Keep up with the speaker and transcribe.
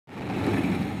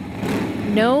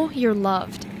Know you're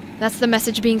loved. That's the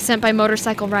message being sent by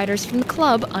motorcycle riders from the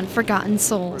club Unforgotten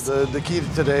Souls. The key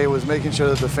today was making sure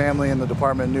that the family and the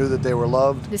department knew that they were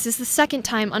loved. This is the second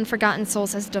time Unforgotten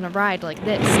Souls has done a ride like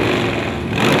this.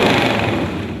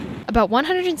 About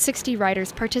 160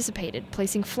 riders participated,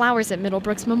 placing flowers at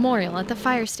Middlebrook's memorial at the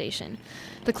fire station.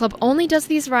 The club only does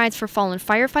these rides for fallen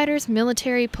firefighters,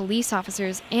 military, police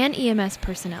officers, and EMS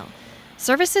personnel.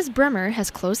 Services Bremer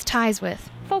has close ties with.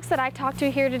 Folks that I talked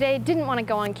to here today didn't want to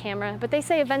go on camera, but they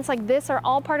say events like this are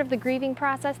all part of the grieving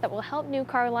process that will help New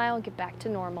Carlisle get back to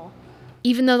normal.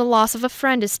 Even though the loss of a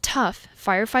friend is tough,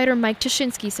 firefighter Mike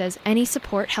Tushinsky says any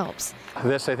support helps.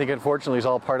 This, I think, unfortunately, is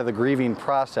all part of the grieving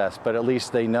process, but at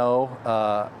least they know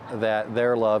that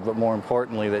they're loved, but more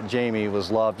importantly, that Jamie was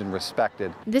loved and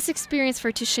respected. This experience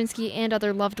for Tushinsky and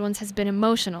other loved ones has been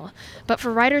emotional, but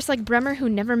for riders like Bremer who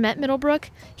never met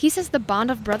Middlebrook, he says the bond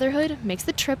of brotherhood makes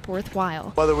the trip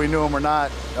worthwhile. Whether we knew him or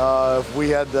not, if we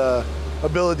had the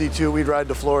ability to, we'd ride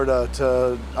to Florida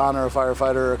to honor a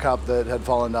firefighter or a cop that had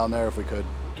fallen down there if we could.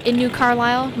 In New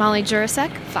Carlisle, Molly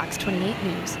Jurasek, Fox 28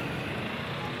 News.